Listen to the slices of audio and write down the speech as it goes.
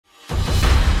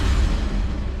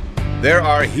There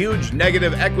are huge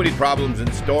negative equity problems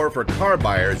in store for car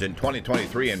buyers in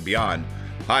 2023 and beyond.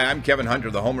 Hi, I'm Kevin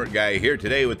Hunter, the Homework Guy, here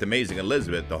today with amazing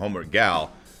Elizabeth, the Homework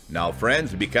Gal. Now,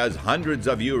 friends, because hundreds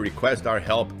of you request our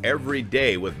help every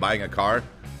day with buying a car,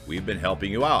 we've been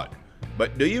helping you out.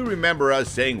 But do you remember us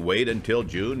saying wait until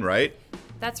June, right?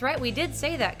 That's right, we did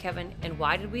say that, Kevin. And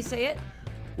why did we say it?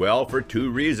 Well, for two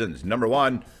reasons. Number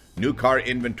one, new car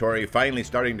inventory finally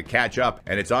starting to catch up,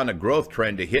 and it's on a growth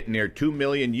trend to hit near 2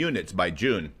 million units by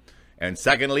June. And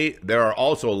secondly, there are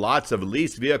also lots of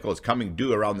leased vehicles coming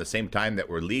due around the same time that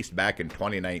were leased back in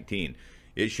 2019.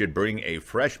 It should bring a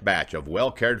fresh batch of well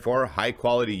cared for, high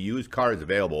quality used cars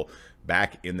available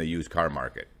back in the used car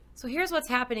market. So here's what's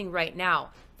happening right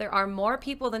now. There are more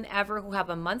people than ever who have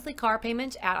a monthly car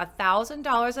payment at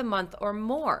 $1,000 a month or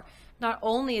more. Not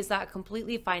only is that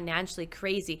completely financially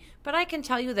crazy, but I can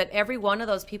tell you that every one of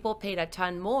those people paid a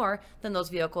ton more than those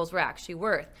vehicles were actually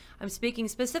worth. I'm speaking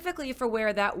specifically for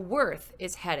where that worth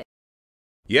is headed.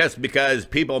 Yes, because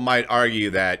people might argue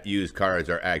that used cars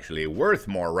are actually worth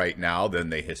more right now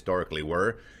than they historically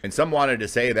were. And some wanted to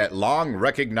say that long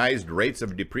recognized rates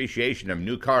of depreciation of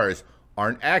new cars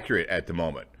aren't accurate at the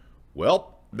moment.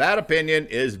 Well, that opinion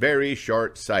is very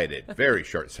short-sighted, very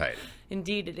short-sighted.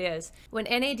 Indeed it is. When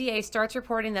NADA starts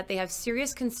reporting that they have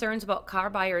serious concerns about car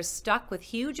buyers stuck with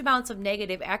huge amounts of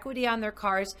negative equity on their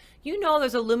cars, you know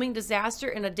there's a looming disaster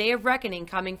and a day of reckoning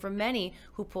coming for many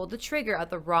who pulled the trigger at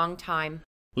the wrong time.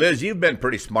 Liz, you've been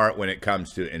pretty smart when it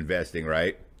comes to investing,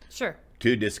 right? Sure.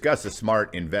 To discuss a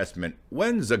smart investment,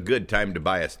 when's a good time to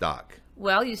buy a stock?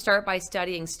 Well, you start by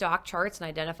studying stock charts and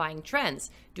identifying trends.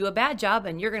 Do a bad job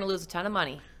and you're going to lose a ton of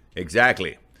money.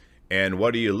 Exactly. And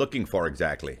what are you looking for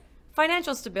exactly?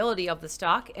 Financial stability of the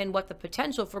stock and what the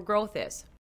potential for growth is.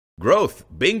 Growth,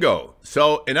 bingo.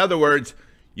 So in other words,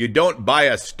 you don't buy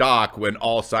a stock when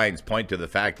all signs point to the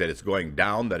fact that it's going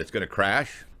down, that it's going to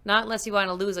crash? Not unless you want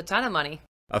to lose a ton of money.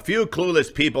 A few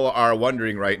clueless people are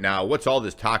wondering right now, what's all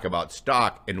this talk about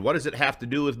stock and what does it have to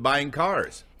do with buying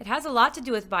cars? It has a lot to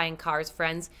do with buying cars,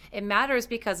 friends. It matters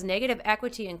because negative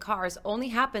equity in cars only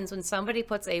happens when somebody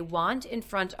puts a want in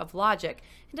front of logic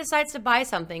and decides to buy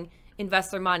something,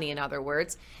 invest their money in other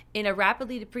words, in a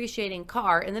rapidly depreciating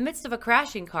car in the midst of a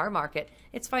crashing car market.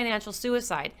 It's financial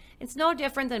suicide. It's no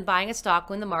different than buying a stock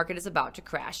when the market is about to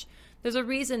crash. There's a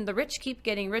reason the rich keep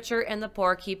getting richer and the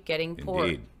poor keep getting poorer.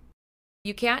 Indeed.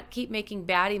 You can't keep making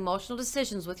bad emotional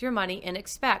decisions with your money and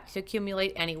expect to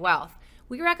accumulate any wealth.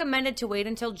 We recommended to wait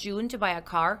until June to buy a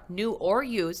car, new or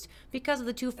used, because of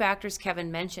the two factors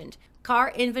Kevin mentioned.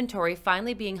 Car inventory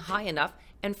finally being high enough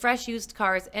and fresh used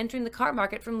cars entering the car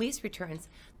market from lease returns.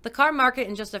 The car market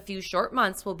in just a few short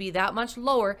months will be that much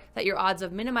lower that your odds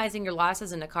of minimizing your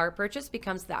losses in a car purchase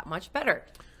becomes that much better.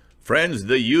 Friends,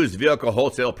 the used vehicle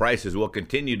wholesale prices will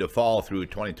continue to fall through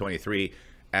 2023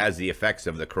 as the effects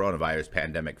of the coronavirus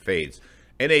pandemic fades.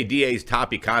 NADA's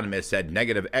top economist said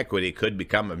negative equity could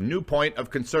become a new point of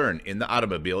concern in the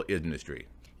automobile industry.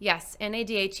 Yes,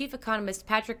 NADA Chief Economist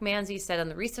Patrick Manzi said on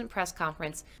the recent press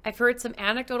conference, "I've heard some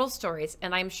anecdotal stories,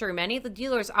 and I'm sure many of the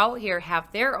dealers out here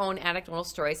have their own anecdotal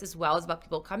stories as well as about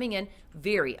people coming in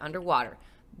very underwater.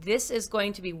 This is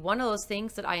going to be one of those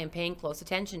things that I am paying close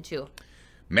attention to."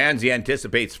 Manzi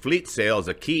anticipates fleet sales,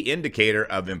 a key indicator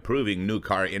of improving new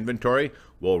car inventory,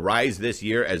 will rise this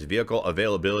year as vehicle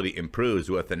availability improves,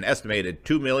 with an estimated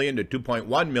 2 million to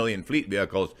 2.1 million fleet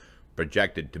vehicles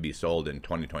projected to be sold in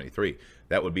 2023.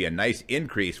 That would be a nice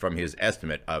increase from his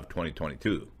estimate of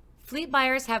 2022. Fleet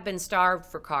buyers have been starved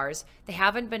for cars. They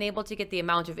haven't been able to get the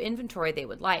amount of inventory they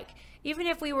would like. Even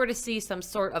if we were to see some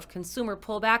sort of consumer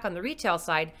pullback on the retail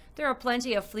side, there are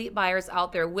plenty of fleet buyers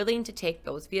out there willing to take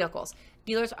those vehicles.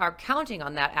 Dealers are counting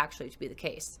on that actually to be the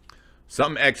case.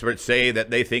 Some experts say that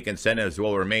they think incentives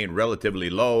will remain relatively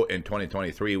low in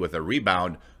 2023 with a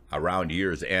rebound around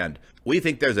year's end. We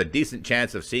think there's a decent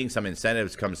chance of seeing some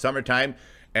incentives come summertime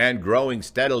and growing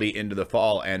steadily into the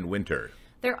fall and winter.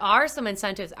 There are some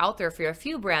incentives out there for a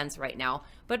few brands right now,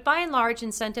 but by and large,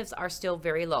 incentives are still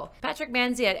very low. Patrick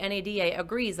Manzi at NADA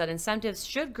agrees that incentives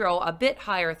should grow a bit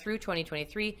higher through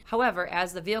 2023, however,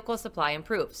 as the vehicle supply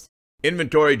improves.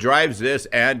 Inventory drives this,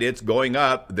 and it's going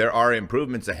up. There are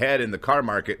improvements ahead in the car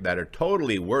market that are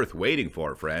totally worth waiting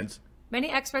for, friends. Many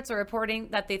experts are reporting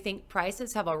that they think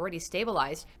prices have already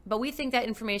stabilized, but we think that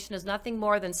information is nothing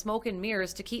more than smoke and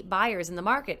mirrors to keep buyers in the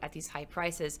market at these high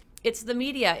prices. It's the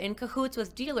media in cahoots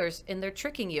with dealers, and they're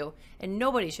tricking you, and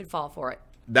nobody should fall for it.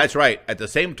 That's right. At the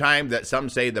same time that some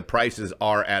say the prices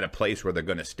are at a place where they're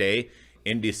going to stay,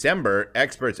 in December,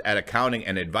 experts at accounting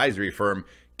and advisory firm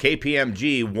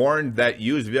KPMG warned that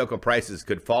used vehicle prices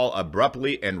could fall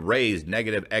abruptly and raise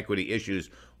negative equity issues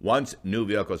once new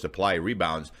vehicle supply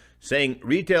rebounds, saying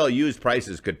retail used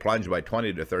prices could plunge by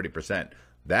 20 to 30%.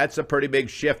 That's a pretty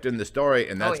big shift in the story,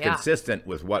 and that's consistent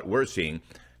with what we're seeing.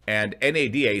 And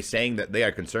NADA saying that they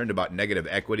are concerned about negative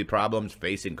equity problems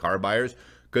facing car buyers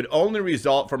could only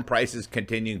result from prices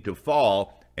continuing to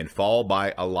fall and fall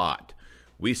by a lot.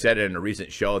 We said in a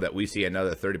recent show that we see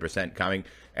another 30% coming,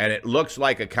 and it looks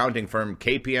like accounting firm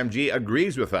KPMG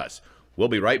agrees with us. We'll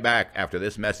be right back after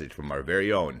this message from our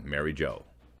very own Mary Jo.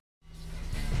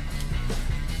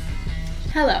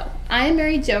 Hello, I am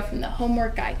Mary Jo from the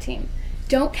Homework Guy team.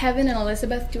 Don't Kevin and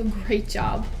Elizabeth do a great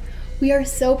job? We are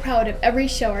so proud of every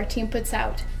show our team puts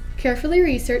out, carefully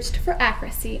researched for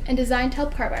accuracy and designed to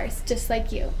help car buyers just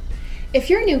like you. If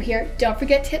you're new here, don't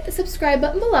forget to hit the subscribe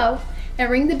button below and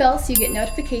ring the bell so you get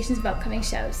notifications of upcoming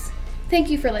shows. Thank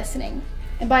you for listening.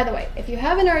 And by the way, if you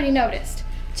haven't already noticed,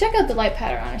 check out the light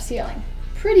pattern on our ceiling.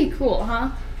 Pretty cool, huh?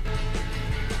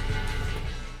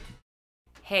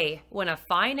 Hey, when a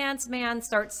finance man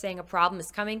starts saying a problem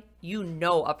is coming, you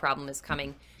know a problem is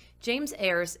coming. James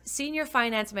Ayers, Senior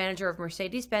Finance Manager of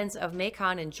Mercedes-Benz of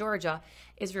Macon in Georgia,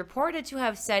 is reported to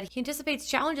have said he anticipates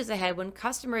challenges ahead when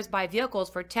customers buy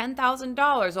vehicles for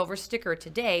 $10,000 over sticker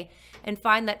today and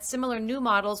find that similar new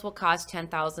models will cost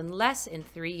 $10,000 less in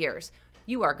 3 years.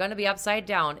 You are going to be upside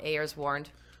down, Ayers warned.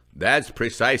 That's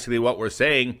precisely what we're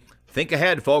saying. Think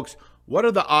ahead, folks. What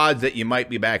are the odds that you might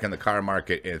be back in the car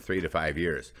market in 3 to 5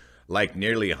 years? Like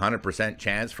nearly 100%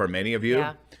 chance for many of you?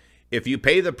 Yeah. If you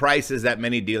pay the prices that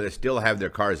many dealers still have their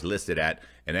cars listed at,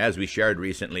 and as we shared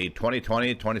recently,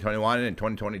 2020, 2021, and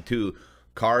 2022,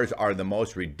 cars are the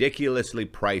most ridiculously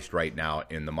priced right now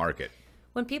in the market.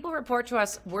 When people report to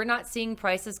us we're not seeing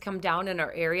prices come down in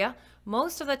our area,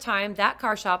 most of the time that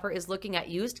car shopper is looking at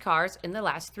used cars in the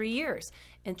last 3 years.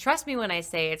 And trust me when I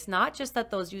say it's not just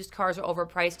that those used cars are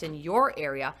overpriced in your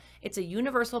area, it's a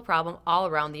universal problem all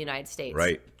around the United States.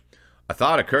 Right. A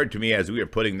thought occurred to me as we were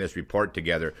putting this report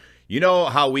together. You know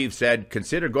how we've said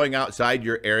consider going outside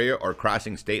your area or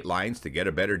crossing state lines to get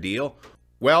a better deal?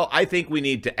 Well, I think we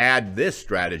need to add this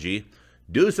strategy.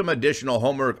 Do some additional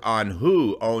homework on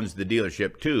who owns the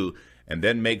dealership too, and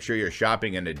then make sure you're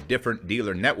shopping in a different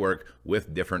dealer network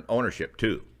with different ownership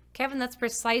too. Kevin, that's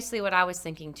precisely what I was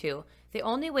thinking too. The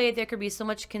only way there could be so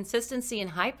much consistency in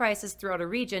high prices throughout a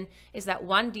region is that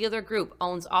one dealer group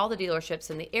owns all the dealerships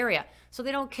in the area, so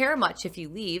they don't care much if you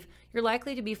leave. You're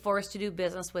likely to be forced to do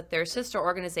business with their sister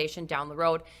organization down the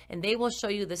road, and they will show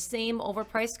you the same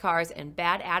overpriced cars and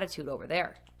bad attitude over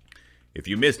there. If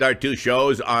you missed our 2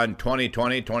 shows on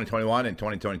 2020, 2021, and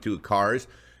 2022 cars,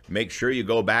 make sure you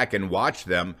go back and watch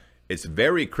them. It's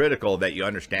very critical that you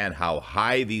understand how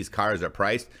high these cars are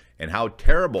priced and how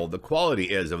terrible the quality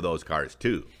is of those cars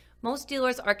too. Most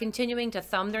dealers are continuing to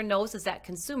thumb their noses at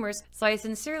consumers, so I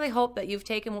sincerely hope that you've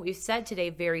taken what we've said today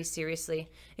very seriously.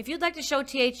 If you'd like to show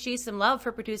THG some love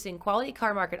for producing quality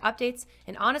car market updates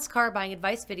and honest car buying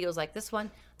advice videos like this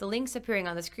one, the links appearing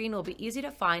on the screen will be easy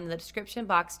to find in the description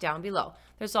box down below.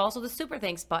 There's also the super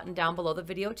thanks button down below the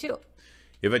video too.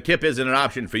 If a tip isn't an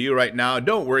option for you right now,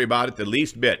 don't worry about it the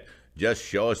least bit. Just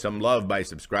show us some love by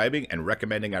subscribing and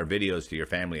recommending our videos to your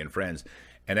family and friends.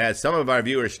 And as some of our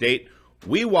viewers state,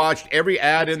 we watched every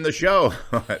ad in the show.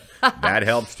 That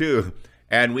helps too.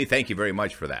 And we thank you very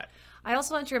much for that. I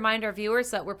also want to remind our viewers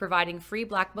that we're providing free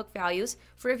Black Book values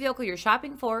for a vehicle you're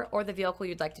shopping for or the vehicle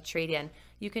you'd like to trade in.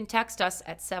 You can text us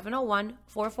at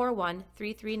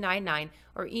 701-441-3399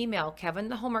 or email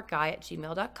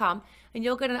kevinthehomeworkguy@gmail.com and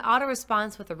you'll get an auto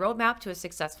response with a roadmap to a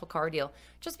successful car deal.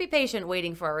 Just be patient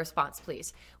waiting for our response,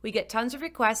 please. We get tons of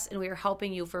requests and we are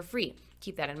helping you for free.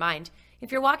 Keep that in mind.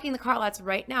 If you're walking the car lots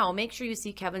right now, make sure you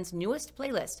see Kevin's newest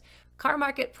playlist, Car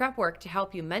Market Prep Work, to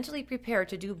help you mentally prepare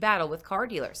to do battle with car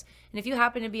dealers. And if you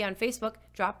happen to be on Facebook,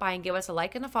 drop by and give us a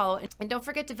like and a follow. And don't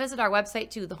forget to visit our website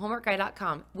too,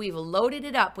 thehomeworkguy.com. We've loaded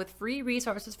it up with free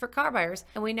resources for car buyers,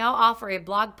 and we now offer a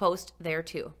blog post there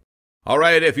too. All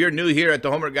right, if you're new here at the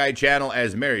Homework Guy channel,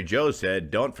 as Mary Jo said,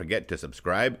 don't forget to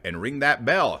subscribe and ring that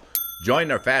bell.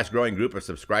 Join our fast-growing group of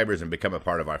subscribers and become a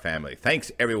part of our family.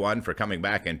 Thanks, everyone, for coming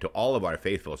back, and to all of our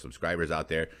faithful subscribers out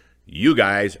there, you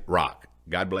guys rock.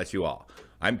 God bless you all.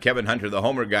 I'm Kevin Hunter, the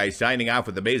Homework Guy, signing off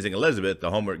with amazing Elizabeth,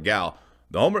 the Homework Gal.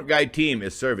 The Homework Guy team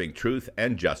is serving truth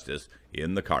and justice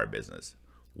in the car business.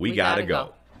 We gotta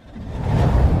go.